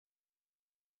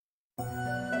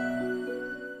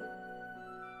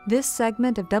This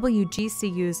segment of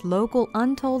WGCU's Local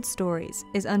Untold Stories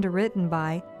is underwritten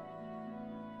by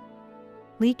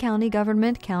Lee County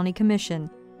Government County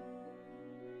Commission,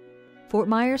 Fort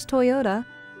Myers Toyota,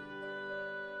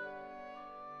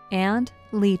 and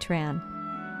Leetran.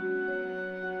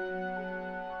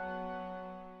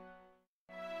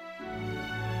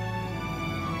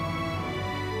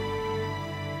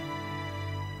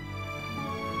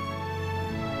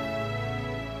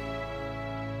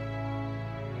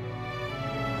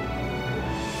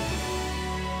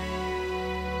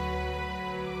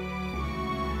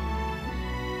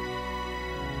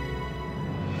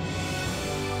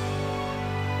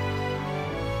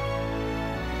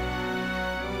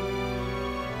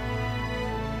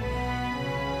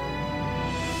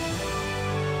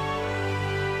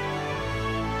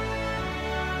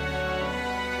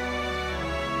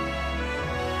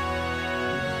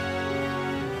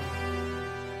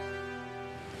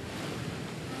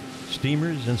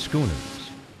 Steamers and schooners,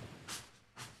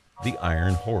 the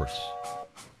iron horse,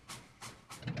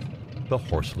 the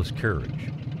horseless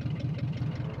carriage,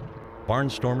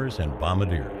 barnstormers and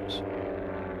bombardiers,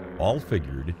 all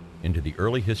figured into the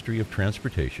early history of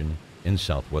transportation in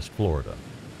Southwest Florida.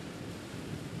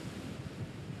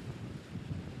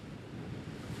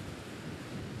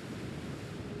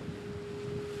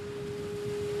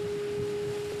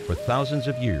 For thousands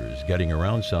of years, getting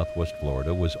around Southwest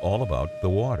Florida was all about the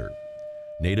water.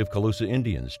 Native Calusa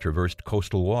Indians traversed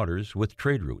coastal waters with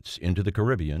trade routes into the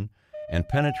Caribbean and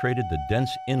penetrated the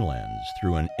dense inlands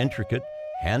through an intricate,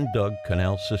 hand-dug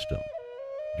canal system.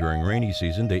 During rainy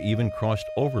season, they even crossed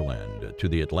overland to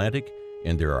the Atlantic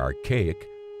in their archaic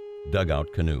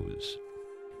dugout canoes.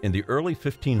 In the early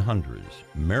 1500s,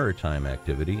 maritime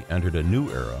activity entered a new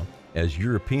era as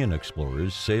European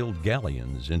explorers sailed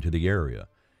galleons into the area.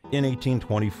 In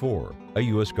 1824, a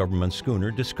U.S. government schooner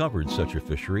discovered such a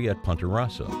fishery at Punta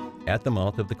Rasa, at the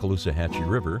mouth of the Caloosahatchee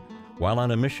River, while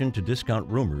on a mission to discount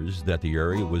rumors that the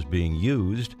area was being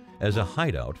used as a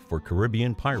hideout for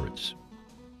Caribbean pirates.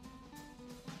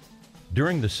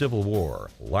 During the Civil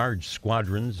War, large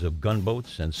squadrons of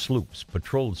gunboats and sloops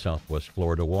patrolled Southwest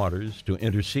Florida waters to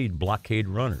intercede blockade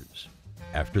runners.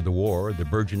 After the war, the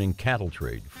burgeoning cattle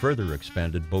trade further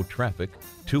expanded boat traffic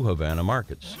to Havana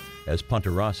markets, as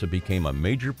Punta Rasa became a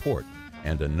major port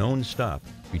and a known stop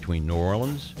between New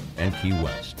Orleans and Key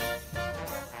West.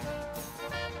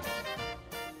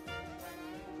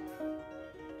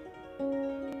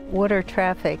 Water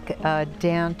traffic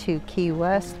down to Key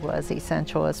West was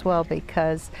essential as well,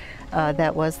 because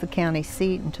that was the county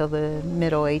seat until the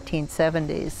middle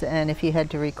 1870s. And if you had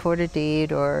to record a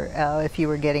deed, or if you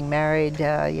were getting married,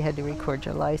 you had to record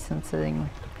your licensing,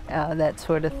 that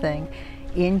sort of thing.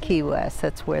 In Key West,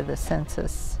 that's where the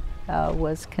census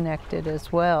was connected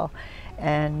as well.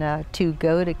 And to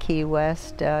go to Key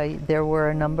West, there were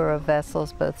a number of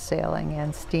vessels, both sailing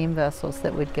and steam vessels,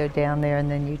 that would go down there,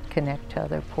 and then you'd connect to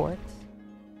other ports.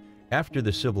 After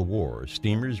the Civil War,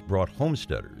 steamers brought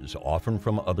homesteaders, often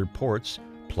from other ports,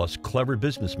 plus clever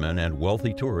businessmen and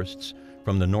wealthy tourists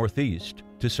from the Northeast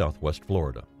to Southwest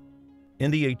Florida. In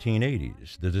the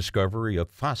 1880s, the discovery of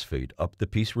phosphate up the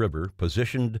Peace River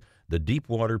positioned the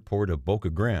deepwater port of Boca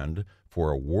Grande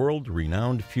for a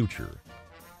world-renowned future.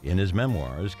 In his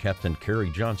memoirs, Captain Kerry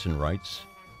Johnson writes,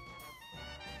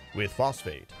 "With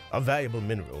phosphate, a valuable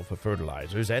mineral for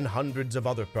fertilizers, and hundreds of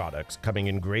other products coming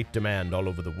in great demand all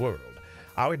over the world,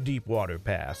 our deepwater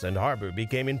pass and harbor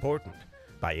became important.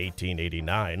 By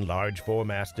 1889, large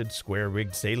four-masted,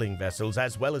 square-rigged sailing vessels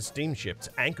as well as steamships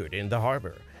anchored in the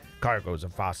harbor. Cargoes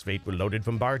of phosphate were loaded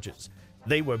from barges.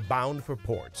 They were bound for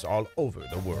ports all over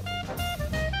the world."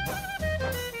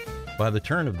 By the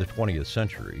turn of the 20th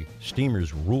century,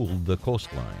 steamers ruled the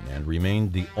coastline and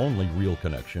remained the only real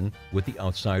connection with the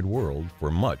outside world for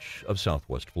much of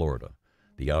Southwest Florida.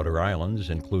 The outer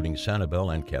islands, including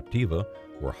Sanibel and Captiva,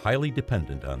 were highly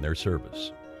dependent on their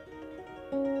service.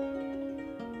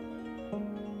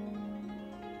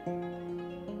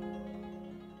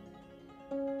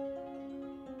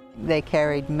 They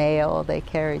carried mail, they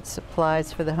carried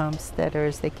supplies for the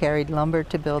homesteaders, they carried lumber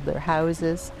to build their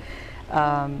houses.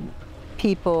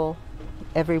 People,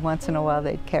 every once in a while,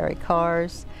 they'd carry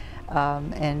cars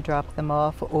and drop them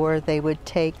off, or they would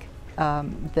take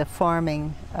the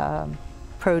farming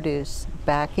produce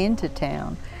back into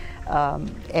town.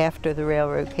 After the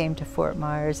railroad came to Fort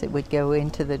Myers, it would go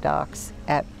into the docks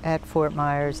at Fort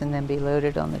Myers and then be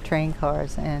loaded on the train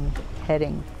cars and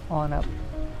heading on up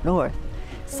north.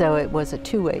 So it was a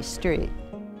two-way street.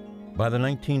 By the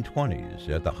 1920s,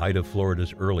 at the height of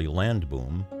Florida's early land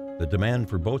boom, the demand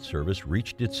for boat service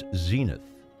reached its zenith.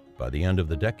 By the end of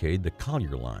the decade, the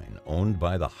Collier Line, owned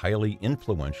by the highly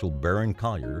influential Baron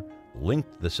Collier,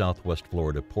 linked the southwest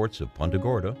Florida ports of Punta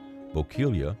Gorda,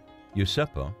 Boquilla,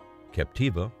 Usepa,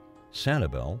 Captiva,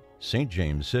 Sanibel, St.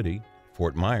 James City,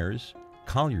 Fort Myers,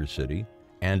 Collier City,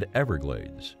 and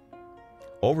Everglades.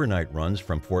 Overnight runs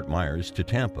from Fort Myers to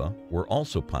Tampa were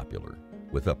also popular,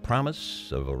 with a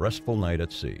promise of a restful night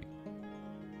at sea.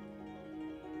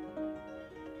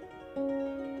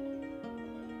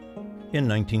 In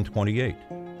 1928,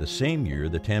 the same year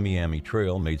the Tamiami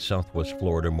Trail made southwest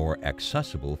Florida more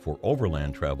accessible for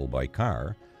overland travel by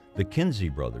car, the Kinsey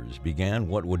brothers began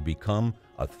what would become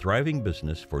a thriving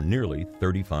business for nearly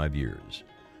 35 years.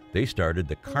 They started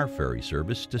the car ferry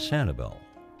service to Sanibel.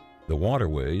 The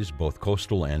waterways, both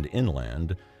coastal and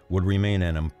inland, would remain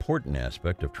an important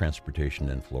aspect of transportation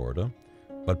in Florida,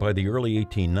 but by the early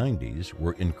 1890s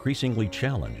were increasingly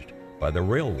challenged by the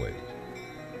railway.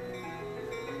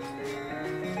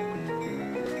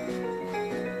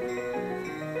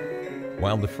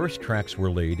 While the first tracks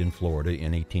were laid in Florida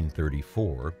in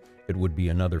 1834, it would be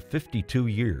another 52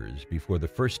 years before the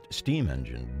first steam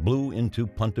engine blew into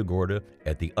Punta Gorda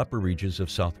at the upper reaches of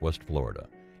southwest Florida,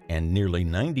 and nearly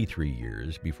 93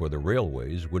 years before the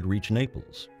railways would reach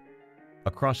Naples.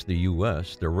 Across the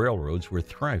U.S., the railroads were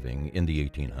thriving in the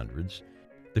 1800s.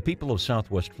 The people of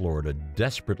southwest Florida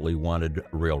desperately wanted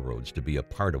railroads to be a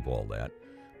part of all that,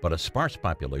 but a sparse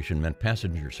population meant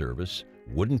passenger service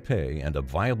wouldn't pay, and a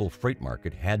viable freight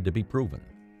market had to be proven.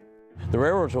 The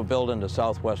railroads were built into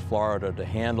southwest Florida to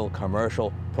handle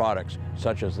commercial products,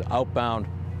 such as the outbound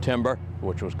timber,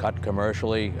 which was cut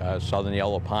commercially, southern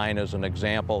yellow pine as an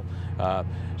example,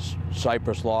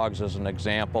 cypress logs as an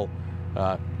example,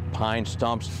 pine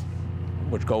stumps,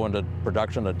 which go into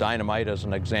production of dynamite as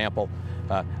an example,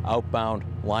 outbound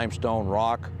limestone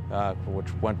rock,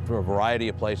 which went to a variety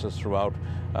of places throughout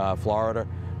Florida,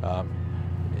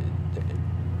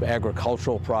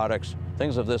 agricultural products,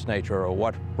 things of this nature are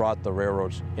what brought the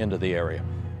railroads into the area.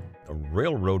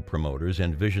 Railroad promoters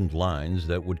envisioned lines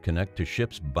that would connect to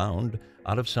ships bound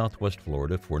out of southwest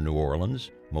Florida for New Orleans,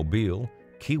 Mobile,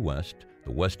 Key West, the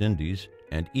West Indies,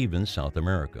 and even South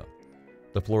America.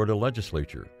 The Florida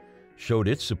legislature showed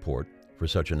its support for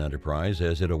such an enterprise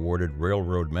as it awarded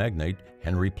railroad magnate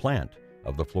Henry Plant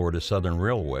of the Florida Southern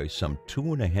Railway some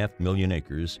 2.5 million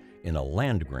acres in a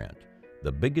land grant,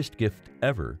 the biggest gift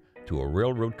ever to a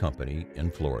railroad company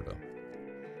in Florida.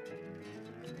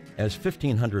 As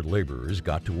 1,500 laborers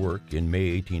got to work in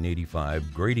May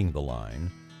 1885 grading the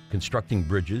line, constructing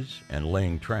bridges, and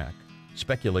laying track,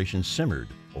 speculation simmered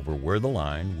over where the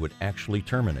line would actually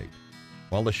terminate.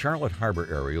 While the Charlotte Harbor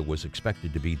area was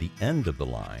expected to be the end of the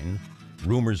line,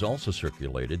 rumors also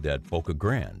circulated that Boca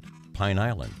Grande, Pine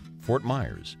Island, Fort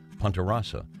Myers, Punta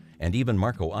Rasa, and even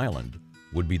Marco Island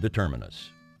would be the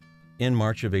terminus. In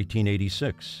March of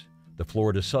 1886, the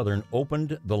Florida Southern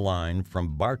opened the line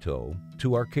from Bartow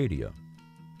to Arcadia.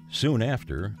 Soon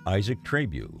after, Isaac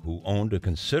Trabue, who owned a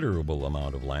considerable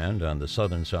amount of land on the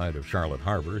southern side of Charlotte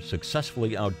Harbor,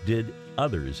 successfully outdid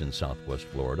others in southwest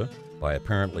Florida by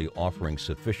apparently offering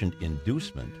sufficient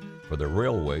inducement for the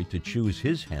railway to choose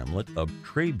his hamlet of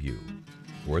Trabue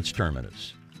for its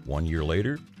terminus. 1 year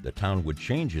later, the town would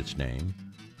change its name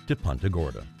to Punta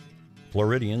Gorda.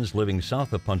 Floridians living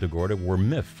south of Punta Gorda were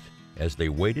miffed as they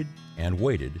waited and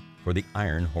waited for the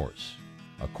Iron Horse.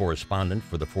 A correspondent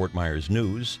for the Fort Myers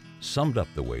News summed up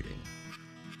the waiting.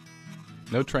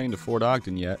 No train to Fort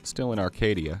Ogden yet, still in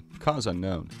Arcadia, cause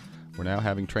unknown. We're now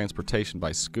having transportation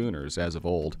by schooners as of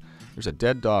old. There's a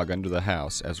dead dog under the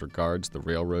house as regards the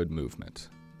railroad movement.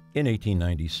 In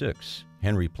 1896,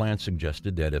 Henry Plant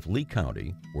suggested that if Lee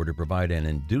County were to provide an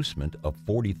inducement of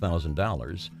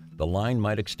 $40,000, the line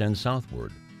might extend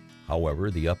southward. However,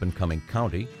 the up-and-coming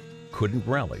county couldn't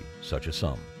rally such a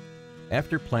sum.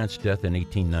 After Plant's death in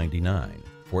 1899,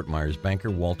 Fort Myers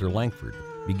banker Walter Langford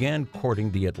began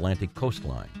courting the Atlantic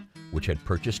coastline, which had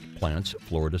purchased Plant's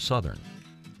Florida Southern.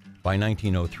 By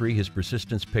 1903, his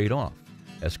persistence paid off,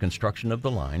 as construction of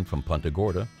the line from Punta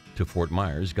Gorda to Fort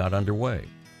Myers got underway.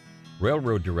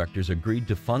 Railroad directors agreed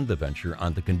to fund the venture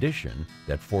on the condition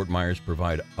that Fort Myers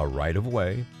provide a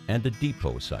right-of-way and a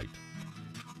depot site.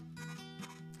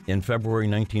 In February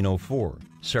 1904,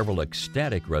 several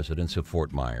ecstatic residents of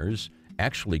Fort Myers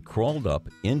actually crawled up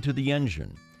into the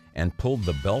engine and pulled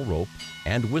the bell rope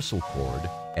and whistle cord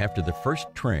after the first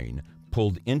train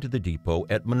pulled into the depot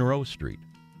at Monroe Street.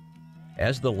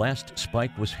 As the last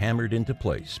spike was hammered into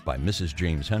place by Mrs.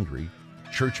 James Hendry,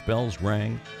 church bells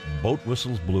rang, boat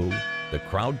whistles blew, the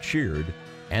crowd cheered,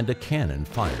 and a cannon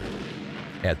fired.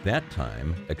 At that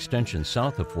time, extension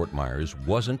south of Fort Myers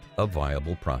wasn't a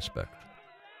viable prospect.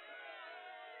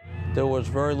 there was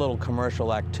very little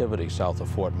commercial activity south of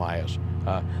Fort Myers.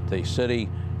 The city,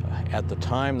 at the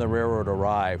time the railroad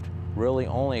arrived, really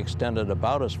only extended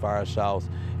about as far south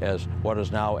as what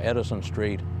is now Edison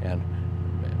Street and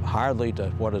hardly to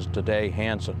what is today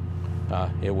Hanson.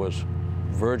 It was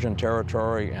virgin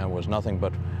territory and was nothing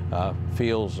but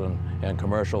fields and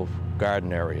commercial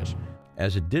garden areas.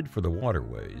 As it did for the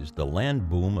waterways, the land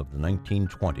boom of the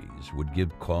 1920s would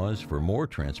give cause for more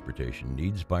transportation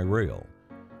needs by rail.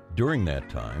 During that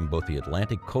time, both the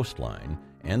Atlantic coastline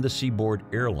and the seaboard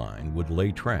airline would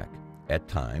lay track, at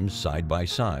times side by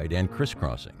side and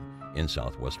crisscrossing, in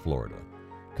southwest Florida.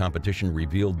 Competition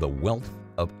revealed the wealth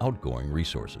of outgoing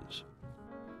resources.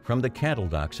 From the cattle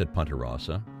docks at Punta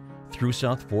Rassa, through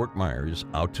South Fort Myers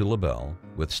out to LaBelle,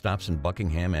 with stops in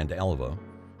Buckingham and Alva,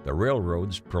 the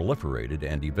railroads proliferated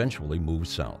and eventually moved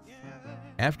south.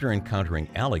 After encountering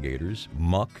alligators,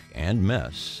 muck, and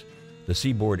mess, the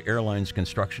Seaboard Airlines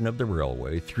construction of the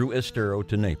railway through Estero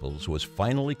to Naples was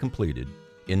finally completed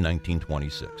in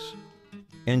 1926.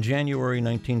 In January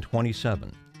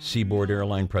 1927, Seaboard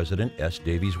Airline President S.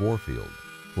 Davies Warfield,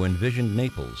 who envisioned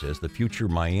Naples as the future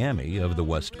Miami of the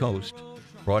West Coast,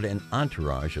 brought an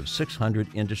entourage of 600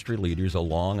 industry leaders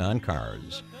along on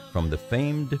cars from the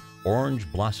famed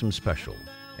Orange Blossom Special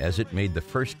as it made the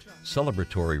first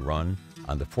celebratory run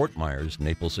on the Fort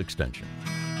Myers-Naples extension.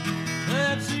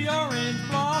 That's the Orange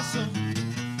Blossom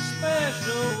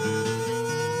Special.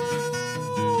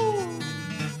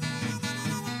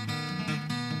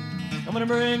 I'm gonna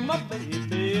bring my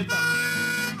baby back.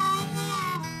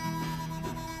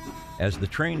 As the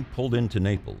train pulled into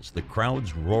Naples, the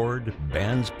crowds roared,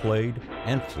 bands played,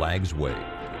 and flags waved.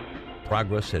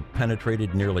 Progress had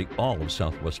penetrated nearly all of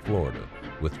southwest Florida,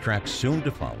 with tracks soon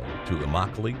to follow to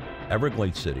Immokalee,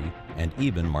 Everglades City, and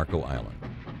even Marco Island.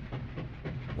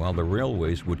 While the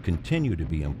railways would continue to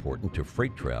be important to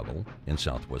freight travel in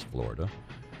southwest Florida,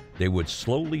 they would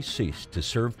slowly cease to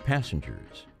serve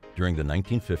passengers during the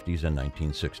 1950s and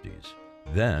 1960s.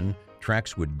 Then,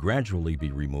 tracks would gradually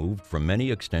be removed from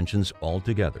many extensions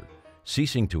altogether,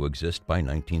 ceasing to exist by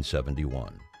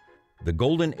 1971. The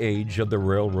golden age of the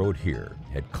railroad here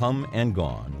had come and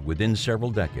gone within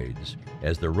several decades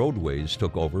as the roadways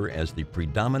took over as the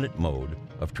predominant mode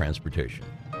of transportation.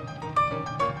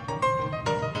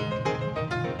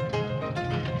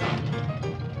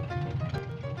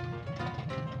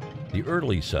 The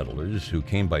early settlers who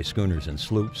came by schooners and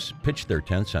sloops pitched their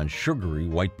tents on sugary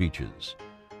white beaches.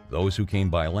 Those who came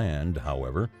by land,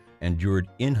 however, endured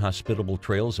inhospitable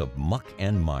trails of muck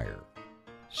and mire.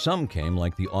 Some came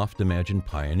like the oft-imagined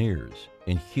pioneers,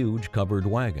 in huge covered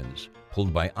wagons,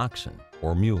 pulled by oxen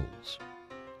or mules.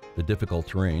 The difficult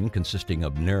terrain, consisting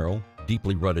of narrow,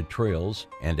 deeply rutted trails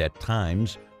and at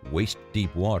times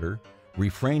waist-deep water,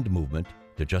 refrained movement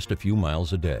to just a few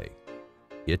miles a day.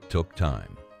 It took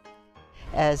time.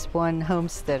 As one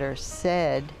homesteader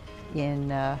said in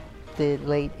the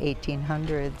late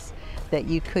 1800s, that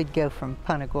you could go from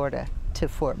Punta Gorda to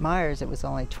Fort Myers, it was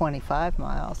only 25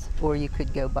 miles, or you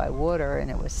could go by water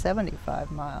and it was 75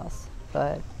 miles.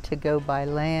 But to go by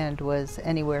land was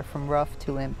anywhere from rough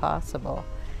to impossible.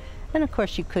 And of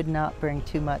course you could not bring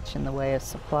too much in the way of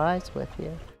supplies with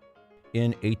you.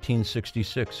 In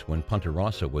 1866, when Punta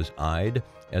Rassa was eyed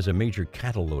as a major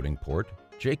cattle loading port,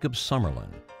 Jacob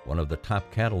Summerlin, one of the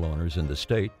top cattle owners in the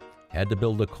state, had to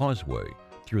build a causeway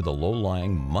through the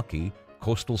low-lying, mucky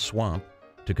coastal swamp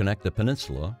to connect the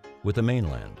peninsula with the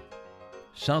mainland.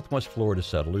 Southwest Florida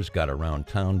settlers got around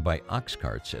town by ox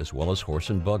carts as well as horse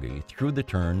and buggy through the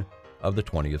turn of the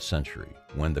 20th century,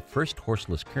 when the first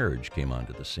horseless carriage came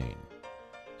onto the scene.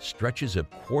 Stretches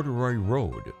of corduroy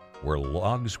road where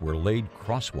logs were laid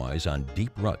crosswise on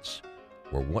deep ruts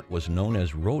were what was known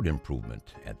as road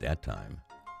improvement at that time.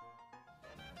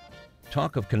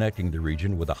 Talk of connecting the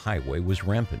region with a highway was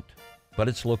rampant, but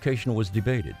its location was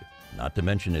debated, not to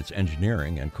mention its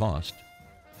engineering and cost.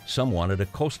 Some wanted a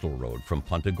coastal road from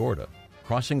Punta Gorda,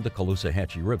 crossing the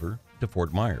Caloosahatchee River to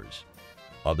Fort Myers.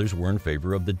 Others were in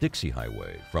favor of the Dixie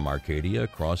Highway from Arcadia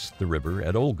across the river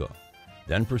at Olga,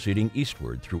 then proceeding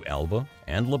eastward through Alva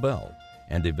and LaBelle,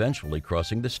 and eventually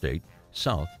crossing the state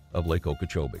south of Lake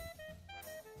Okeechobee.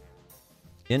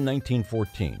 In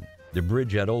 1914, the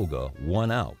bridge at Olga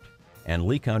won out, and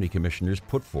Lee County commissioners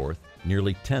put forth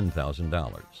nearly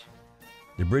 $10,000.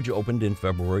 The bridge opened in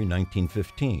February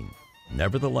 1915.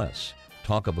 Nevertheless,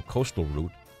 talk of a coastal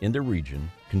route in the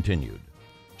region continued.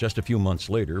 Just a few months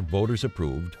later, voters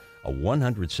approved a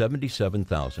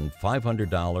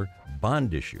 $177,500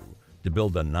 bond issue to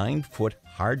build a 9-foot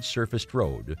hard-surfaced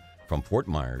road from Fort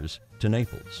Myers to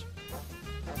Naples.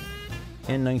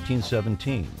 In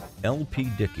 1917, L.P.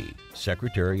 Dickey,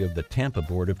 Secretary of the Tampa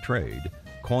Board of Trade,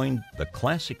 coined the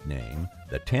classic name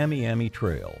the Tamiami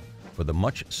Trail for the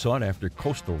much sought-after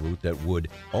coastal route that would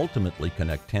ultimately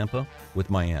connect Tampa with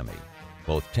Miami.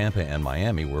 Both Tampa and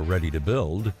Miami were ready to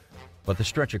build, but the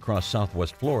stretch across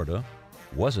southwest Florida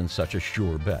wasn't such a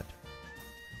sure bet.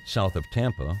 South of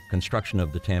Tampa, construction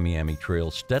of the Tamiami Trail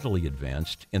steadily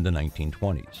advanced in the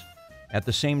 1920s. At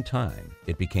the same time,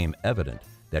 it became evident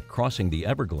that crossing the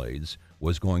Everglades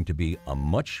was going to be a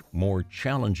much more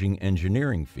challenging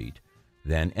engineering feat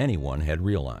than anyone had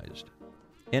realized.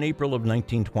 In April of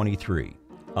 1923,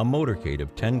 a motorcade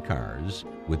of 10 cars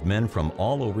with men from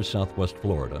all over southwest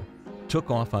Florida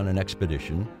took off on an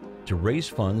expedition to raise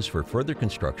funds for further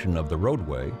construction of the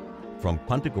roadway from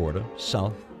Punta Gorda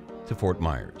south to Fort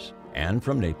Myers and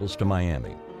from Naples to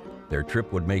Miami. Their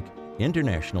trip would make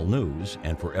international news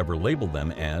and forever label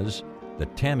them as the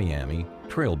Tamiami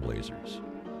Trailblazers.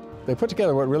 They put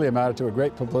together what really amounted to a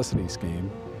great publicity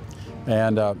scheme,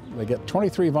 and they get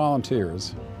 23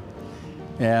 volunteers,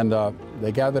 and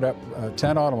they gathered up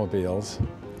 10 automobiles,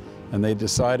 and they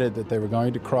decided that they were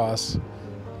going to cross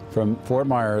from Fort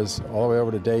Myers all the way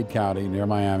over to Dade County near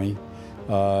Miami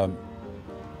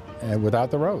and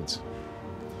without the roads.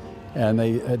 And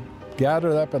they had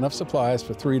gathered up enough supplies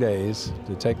for 3 days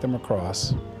to take them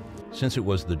across. Since it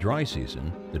was the dry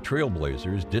season, the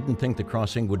Trailblazers didn't think the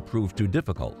crossing would prove too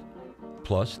difficult.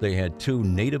 Plus, they had 2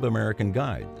 Native American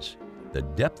guides. The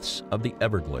depths of the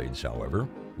Everglades, however,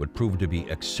 would prove to be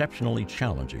exceptionally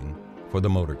challenging for the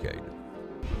motorcade.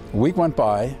 A week went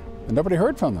by, and nobody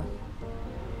heard from them.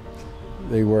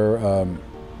 They were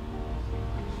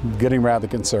getting rather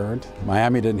concerned.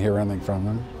 Miami didn't hear anything from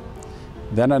them.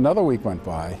 Then another week went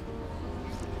by,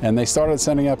 and they started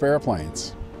sending up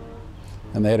airplanes.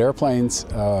 And they had airplanes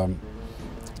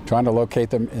trying to locate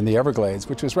them in the Everglades,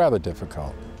 which was rather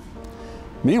difficult.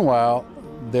 Meanwhile,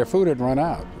 their food had run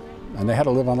out, and they had to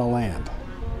live on the land.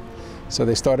 So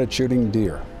they started shooting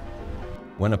deer.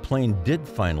 When a plane did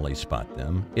finally spot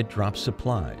them, it dropped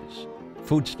supplies,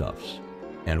 foodstuffs,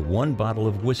 and 1 bottle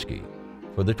of whiskey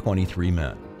for the 23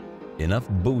 men. Enough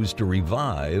booze to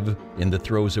revive in the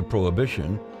throes of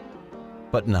Prohibition,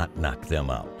 but not knock them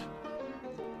out.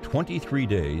 23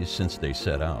 days since they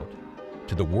set out,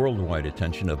 to the worldwide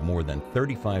attention of more than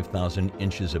 35,000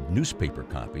 inches of newspaper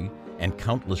copy and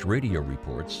countless radio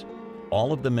reports,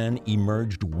 all of the men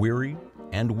emerged weary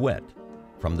and wet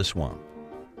from the swamp.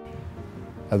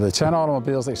 Of the 10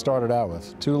 automobiles they started out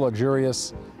with, 2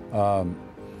 luxurious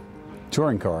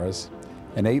touring cars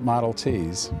and 8 Model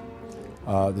Ts.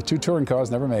 The 2 touring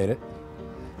cars never made it.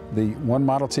 The 1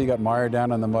 Model T got mired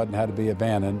down in the mud and had to be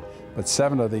abandoned, but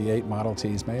 7 of the 8 Model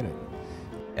Ts made it.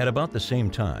 At about the same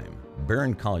time,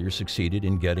 Baron Collier succeeded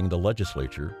in getting the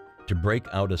legislature to break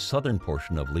out a southern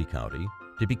portion of Lee County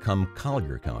to become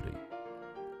Collier County.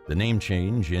 The name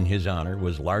change in his honor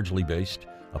was largely based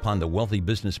upon the wealthy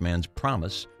businessman's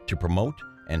promise to promote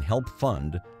and help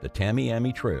fund the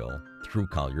Tamiami Trail through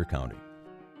Collier County.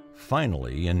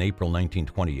 Finally, in April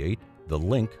 1928, the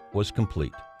link was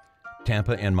complete.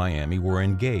 Tampa and Miami were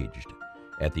engaged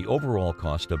at the overall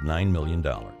cost of $9 million.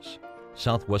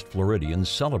 Southwest Floridians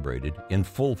celebrated in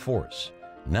full force.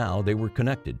 Now they were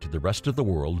connected to the rest of the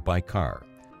world by car.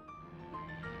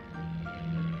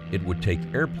 It would take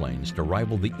airplanes to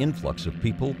rival the influx of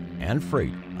people and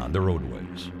freight on the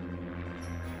roadways.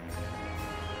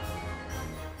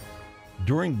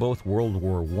 During both World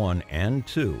War I and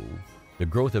II, the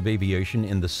growth of aviation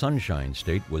in the Sunshine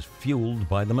State was fueled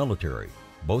by the military,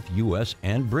 both U.S.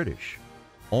 and British.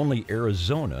 Only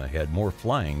Arizona had more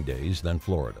flying days than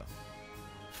Florida.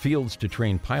 Fields to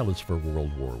train pilots for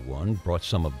World War I brought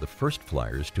some of the first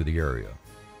flyers to the area.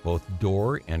 Both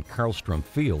Dorr and Karlstrom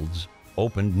Fields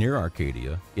opened near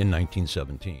Arcadia in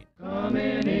 1917.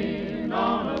 Coming in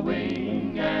on a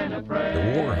wing and a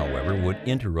prayer. The war, however, would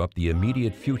interrupt the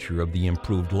immediate future of the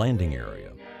improved landing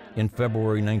area. In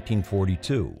February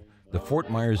 1942, the Fort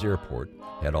Myers Airport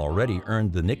had already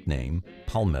earned the nickname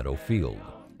Palmetto Field,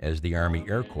 as the Army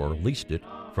Air Corps leased it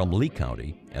from Lee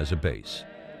County as a base.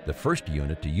 The first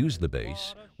unit to use the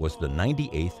base was the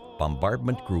 98th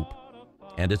Bombardment Group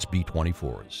and its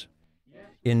B-24s.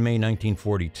 In May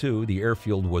 1942, the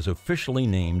airfield was officially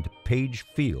named Page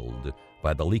Field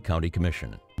by the Lee County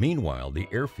Commission. Meanwhile, the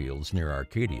airfields near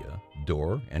Arcadia,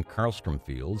 Dorr, and Karlstrom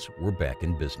Fields were back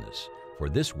in business. For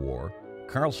this war,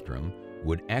 Karlstrom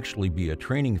would actually be a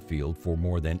training field for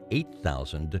more than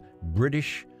 8,000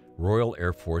 British Royal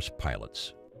Air Force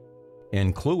pilots.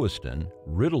 In Clewiston,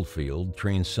 Riddle Field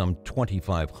trained some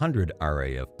 2,500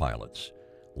 RAF pilots.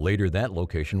 Later, that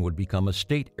location would become a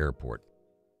state airport.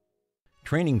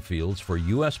 Training fields for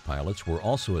U.S. pilots were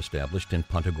also established in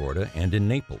Punta Gorda and in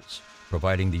Naples,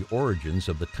 providing the origins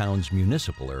of the town's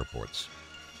municipal airports.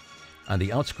 On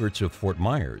the outskirts of Fort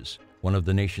Myers, one of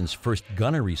the nation's first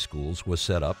gunnery schools was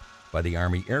set up by the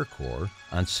Army Air Corps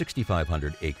on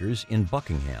 6,500 acres in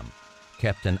Buckingham.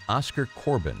 Captain Oscar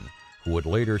Corbin, who would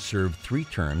later serve 3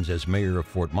 terms as mayor of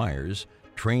Fort Myers,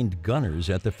 trained gunners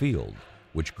at the field,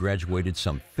 which graduated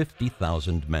some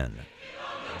 50,000 men.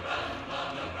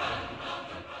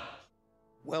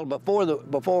 Well,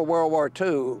 before World War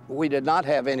II, we did not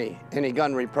have any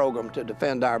gunnery program to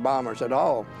defend our bombers at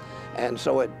all, and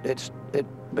so it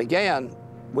began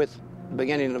with the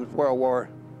beginning of World War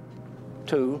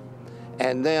II,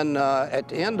 and then at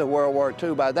the end of World War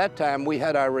II, by that time we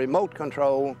had our remote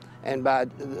control, and by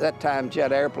that time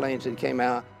jet airplanes had came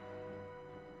out.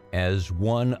 As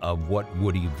one of what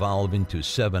would evolve into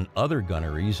 7 other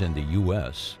gunneries in the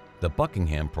U.S., the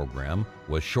Buckingham program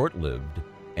was short-lived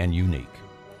and unique.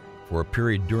 For a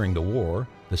period during the war,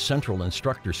 the Central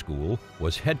Instructor School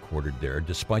was headquartered there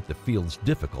despite the field's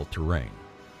difficult terrain.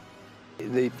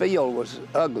 The field was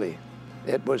ugly.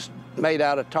 It was made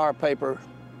out of tar paper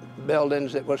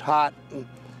buildings. It was hot,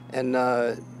 and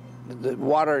the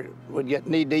water would get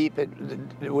knee-deep.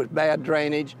 It was bad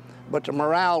drainage, but the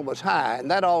morale was high,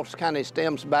 and that all kind of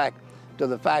stems back to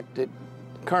the fact that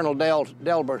Colonel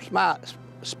Delbert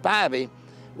Spivey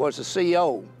was the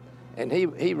CO, and he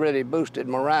really boosted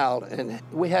morale, and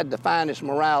we had the finest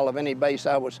morale of any base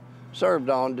I was served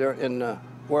on in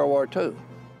World War II.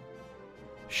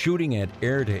 Shooting at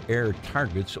air-to-air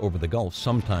targets over the Gulf,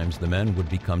 sometimes the men would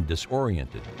become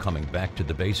disoriented, coming back to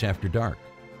the base after dark.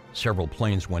 Several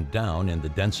planes went down in the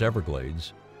dense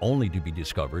Everglades, only to be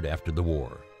discovered after the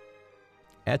war.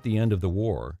 At the end of the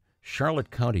war,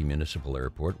 Charlotte County Municipal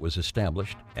Airport was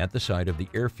established at the site of the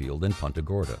airfield in Punta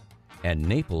Gorda, and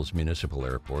Naples Municipal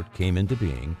Airport came into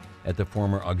being at the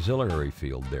former auxiliary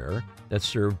field there that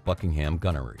served Buckingham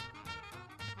Gunnery.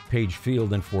 Page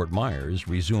Field in Fort Myers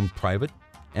resumed private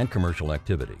and commercial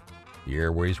activity. The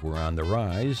airways were on the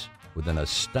rise, with an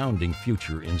astounding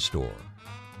future in store.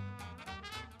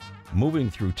 Moving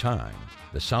through time,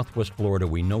 the Southwest Florida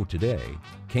we know today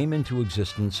came into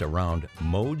existence around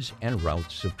modes and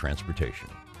routes of transportation.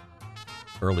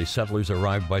 Early settlers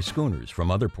arrived by schooners from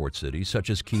other port cities such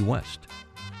as Key West.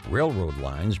 Railroad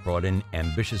lines brought in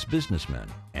ambitious businessmen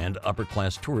and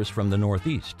upper-class tourists from the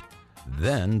Northeast.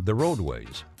 Then the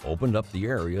roadways opened up the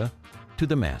area to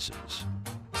the masses.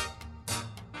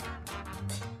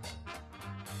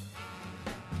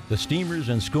 The steamers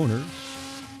and schooners,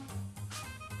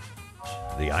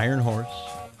 the iron horse,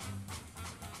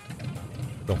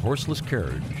 the horseless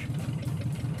carriage,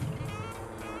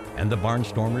 and the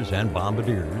barnstormers and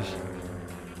bombardiers,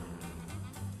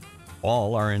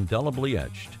 all are indelibly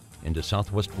etched into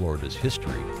Southwest Florida's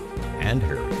history and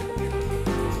heritage.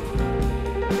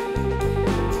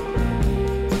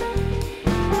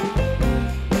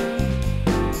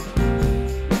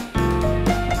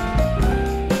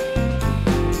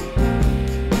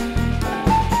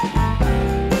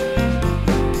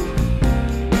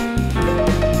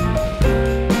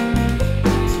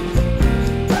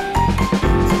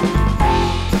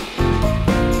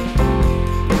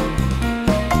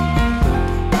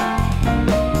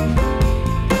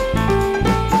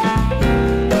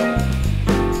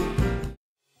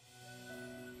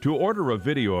 To order a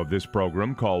video of this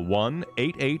program, call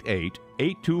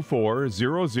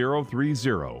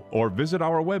 1-888-824-0030 or visit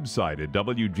our website at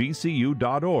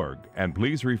WGCU.org, and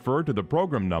please refer to the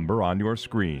program number on your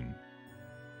screen.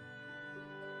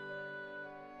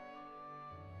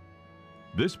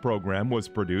 This program was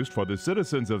produced for the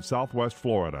citizens of Southwest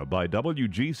Florida by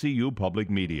WGCU Public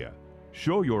Media.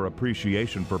 Show your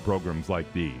appreciation for programs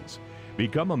like these.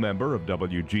 Become a member of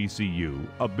WGCU,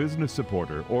 a business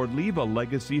supporter, or leave a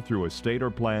legacy through a state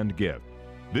or planned gift.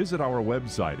 Visit our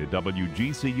website at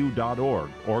WGCU.org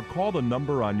or call the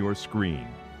number on your screen.